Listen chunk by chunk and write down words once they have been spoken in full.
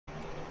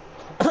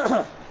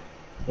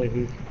Wait,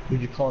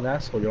 who'd you call an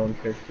asshole? Your own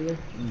character?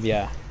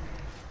 Yeah.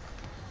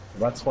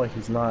 That's why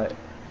he's not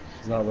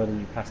letting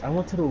you pass. I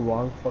went to the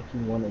wrong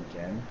fucking one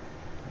again.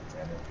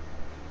 Damn it.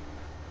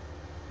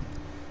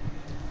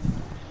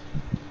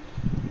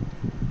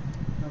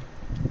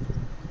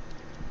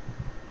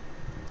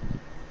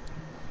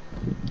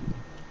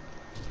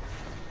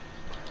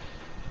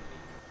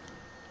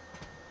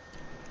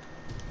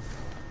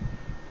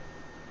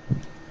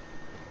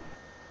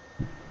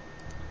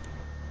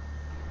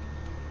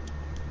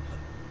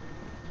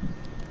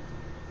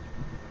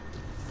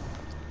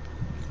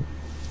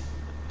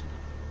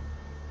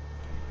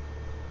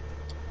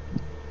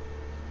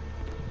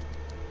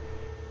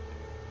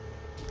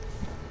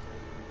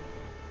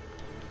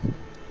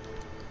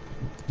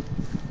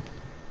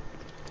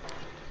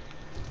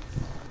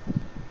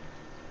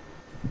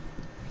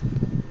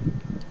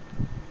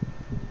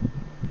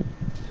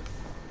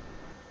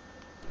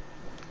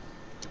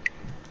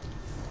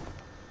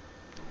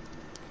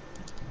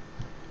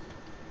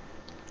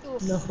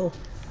 Oof. No.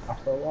 I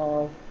fell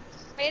off.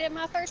 Made it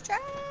my first try.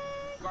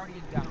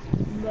 Guardian down.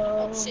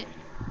 No. Oh shit.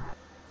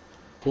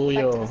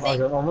 Julio, Back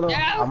to the I'm thing.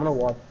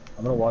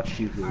 gonna watch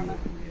you, Julio.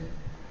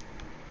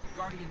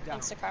 Guardian down.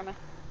 Thanks to Karma.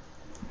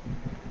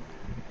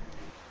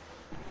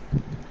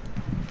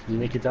 You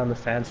make it down the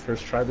fans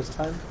first try this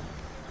time?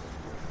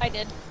 I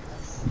did.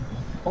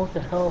 Oh, what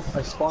the hell?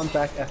 I spawned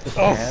back at the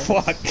Oh fans.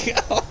 fuck!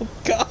 Oh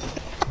god!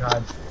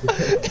 God.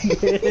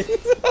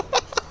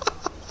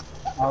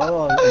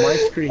 Oh, on my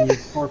screen, your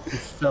corpse is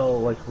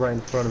still like right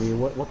in front of me.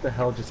 What the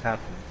hell just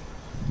happened?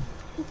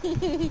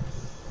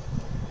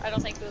 I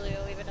don't think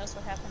Julio even knows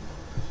what happened.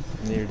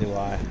 Neither do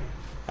I.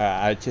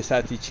 I just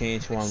had to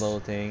change one little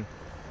thing.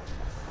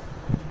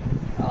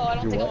 Oh, I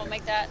don't Your think I'm what? gonna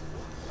make that.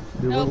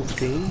 Your Nope. little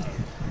thing?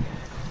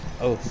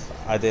 Oh,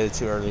 I did it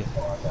too early. You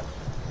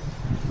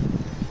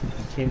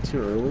came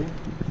too early?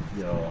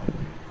 Yo.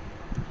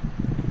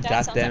 That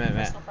God sounds damn like it, a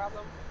man. personal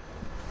problem.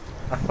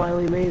 I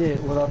finally made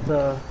it without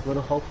the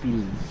little help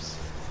beams.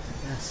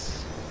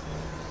 Yes.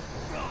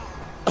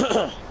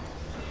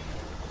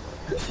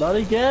 Not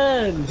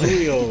again,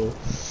 Julio.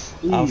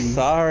 I'm Please.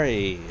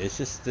 sorry. It's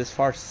just this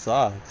part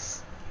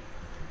sucks.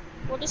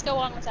 We'll just go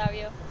on without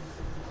you.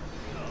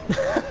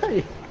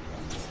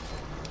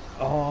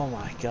 Oh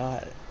my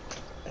god.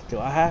 Do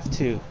I have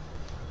to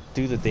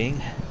do the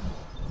thing?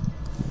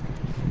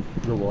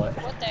 The what?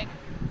 What thing?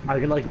 I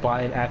can like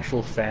buy an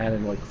actual fan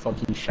and like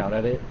fucking shout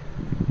at it.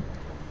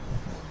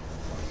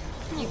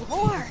 You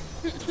whore!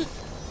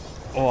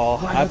 Well,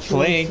 Why I don't you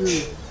want blinked.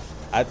 to?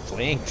 I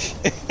blinked.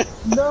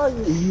 No,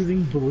 you're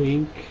using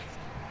Blink.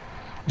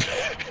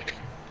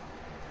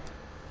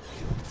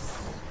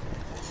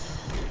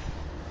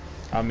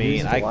 I mean,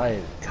 Use I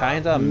Glide.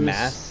 kinda Which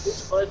mass.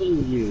 slide do you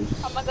use?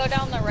 I'm gonna go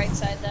down the right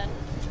side then.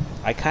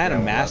 I kinda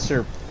Yeah,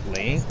 master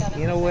blink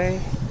in a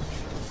way.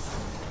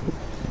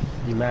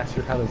 You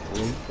mastered how to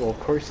blink? Well, of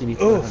course you need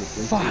to Oh know how to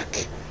blink. fuck!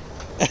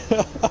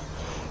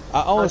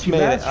 I almost you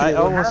made it. mastered I it,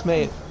 what almost happened?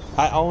 made.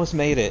 I almost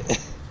made it.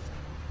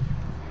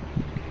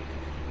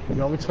 You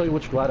want me to tell you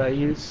which glide I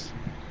use?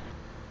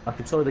 I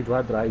can tell you the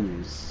glide that I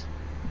use.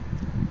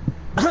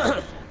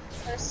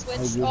 First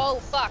switch. you- Oh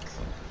fuck!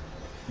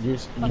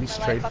 Use Fuck my life,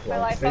 straight fuck my glide.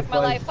 life, Straight fuck my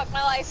glide, life, fuck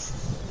my life.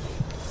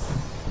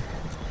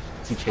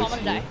 is he I'm chasing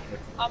gonna die. you?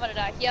 I'm gonna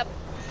die. Yep.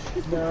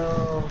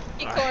 No.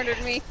 He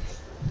cornered me.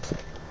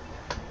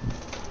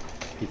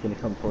 He's gonna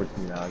come towards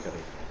me now. I gotta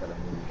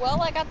move.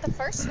 Well, I got the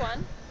first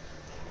one.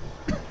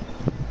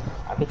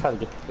 I can try to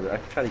get the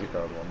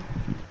other one.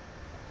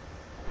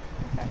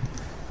 Okay.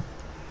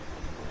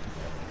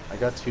 I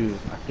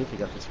think I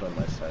got this one on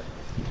my side.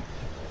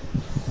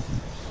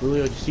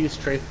 Julio, just use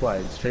strafe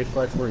glide. Strafe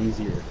glide's more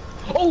easier.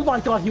 Oh my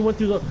god, he went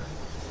through the...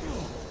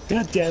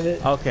 God damn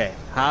it. Okay,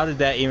 how did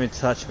that even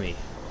touch me?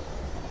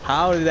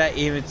 How did that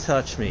even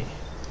touch me?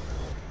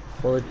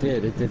 Well, it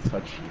did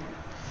touch you.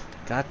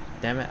 God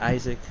damn it,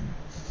 Isaac.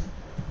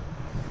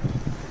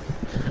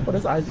 What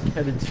does Isaac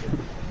have to do?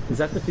 Is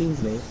that the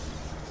thing's name?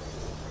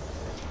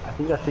 I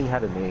think that thing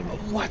had a name.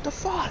 What the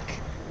fuck?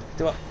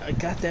 God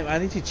damn, I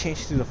need to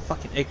change to the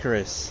fucking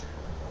Icarus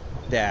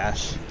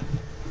dash.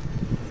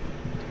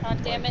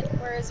 God damn it!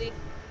 Where is he?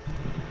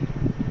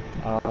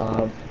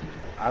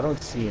 I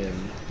don't see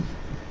him.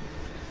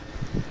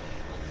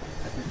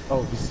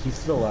 Oh, he's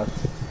to the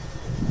left.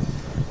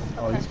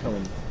 Oh, Okay. he's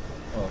coming.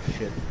 Oh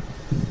shit.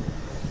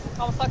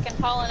 I'm fucking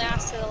hauling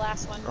ass to the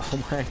last one.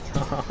 Oh my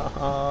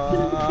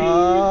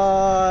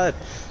god.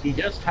 He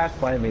just passed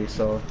by me,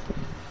 so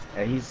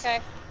yeah, Okay.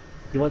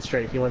 he went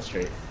straight. He went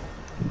straight.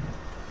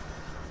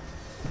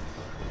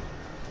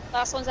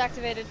 Last one's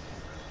activated.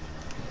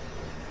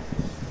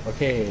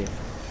 Okay,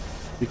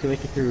 we can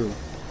make it through.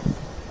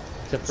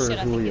 Except for Shit,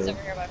 I think he's Julio.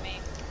 over here by me.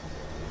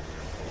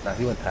 Nah,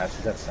 he went past.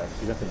 He got stuck.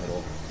 He got the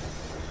middle.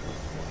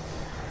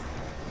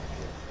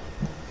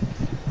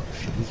 Oh,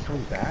 shit, he's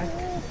coming back.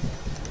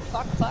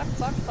 Fuck, fuck,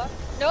 fuck, fuck.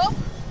 Nope!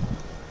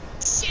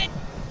 Shit!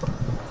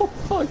 Oh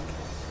fuck!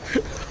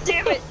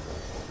 Damn it!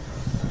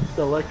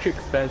 The electric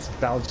fence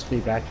bounced me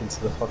back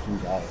into the fucking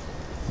guy.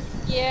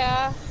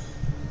 Yeah.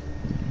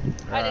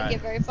 I didn't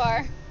get very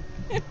far.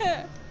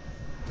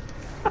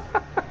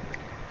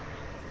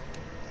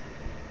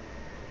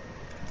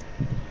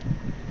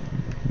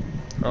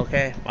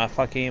 Okay, my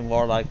fucking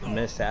warlock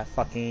missed that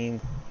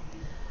fucking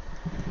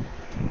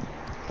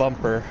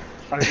bumper.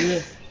 Are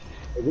you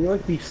gonna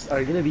like are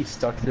you gonna be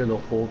stuck there the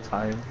whole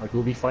time? Like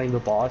we'll be fighting the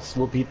boss,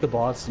 we'll beat the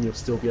boss, and you'll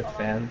still be at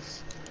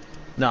fans.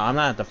 No, I'm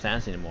not at the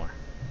fans anymore.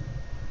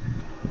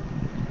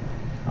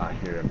 I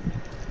hear him.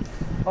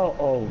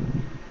 Oh.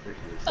 There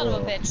he is. Son of a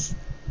Oh. bitch.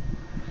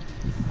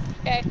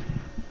 Okay.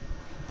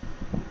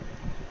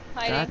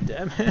 Hiding. God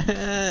damn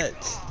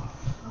it!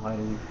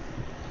 Hiding.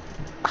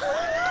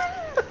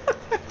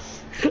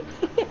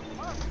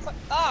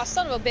 Ah,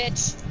 son of a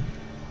bitch.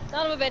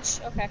 Son of a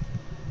bitch. Okay.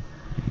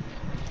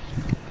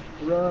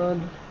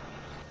 Run.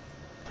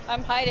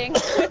 I'm hiding.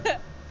 I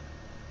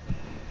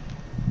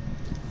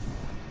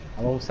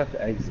almost have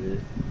to exit.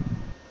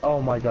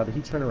 Oh my god, did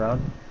he turn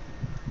around?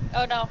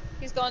 Oh no,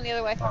 he's going the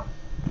other way.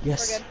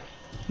 Yes. We're good.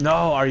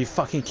 No, are you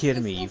fucking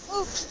kidding me? You Oof,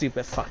 oof, oof.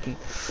 stupid fucking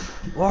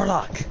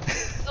warlock!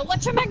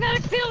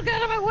 Electromagnetic field, get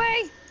out of my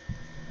way!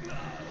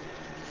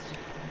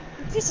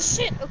 You piece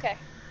of shit. Okay.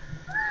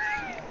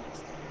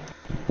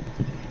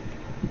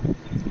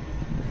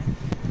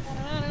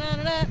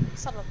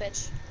 Son of a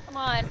bitch. Come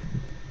on.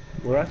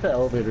 We're at the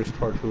elevators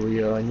part,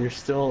 Julio, and you're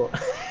still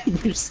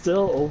you're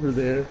still over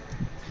there.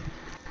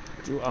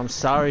 Dude, I'm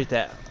sorry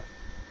that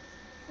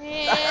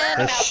And I'm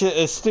that out. shit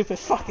is stupid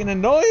fucking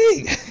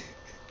annoying.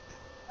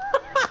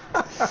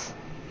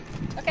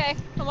 Okay,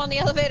 I'm on the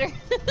elevator.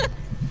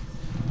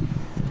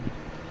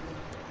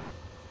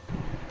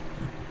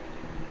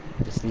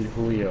 Just need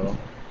Julio.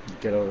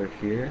 Get over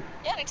here.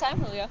 Yeah, anytime,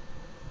 Julio.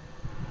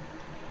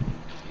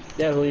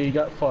 Yeah, Julio, you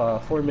got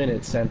 4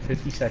 minutes and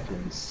 50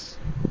 seconds.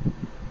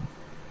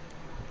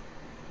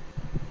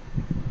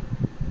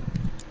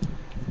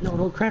 No,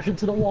 don't crash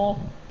into the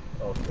wall.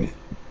 Okay.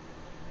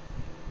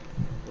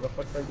 Where the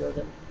fuck did I go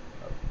again?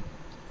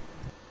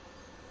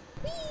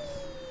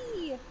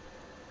 Whee!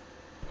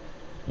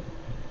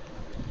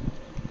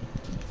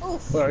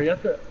 Oof. Well, are you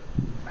at the...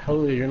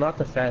 Julio, you're not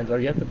the fans. Are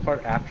you at the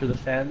part after the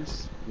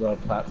fans? The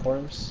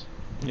platforms?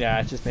 Yeah,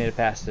 I just made it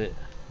past it.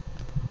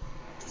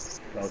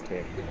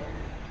 Okay.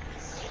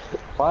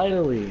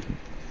 Finally!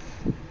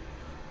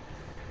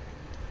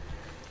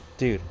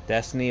 Dude,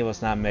 Destiny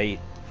was not meant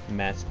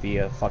to be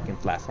a fucking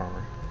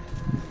platformer.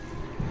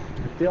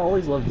 They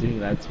always love doing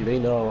that too. They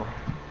know...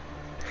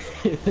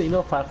 they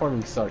know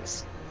platforming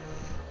sucks.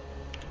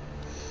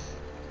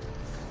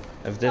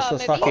 If this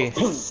was maybe fucking...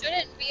 he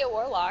shouldn't be a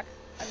warlock.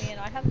 I mean,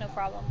 I have no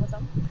problem with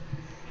him.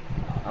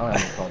 I don't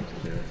have any problems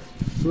with it.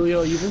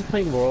 Julio, you've been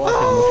playing Warlock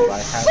as much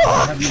as I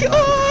have. Have you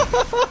not?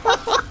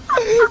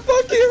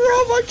 Fucking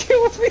robot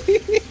killed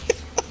me!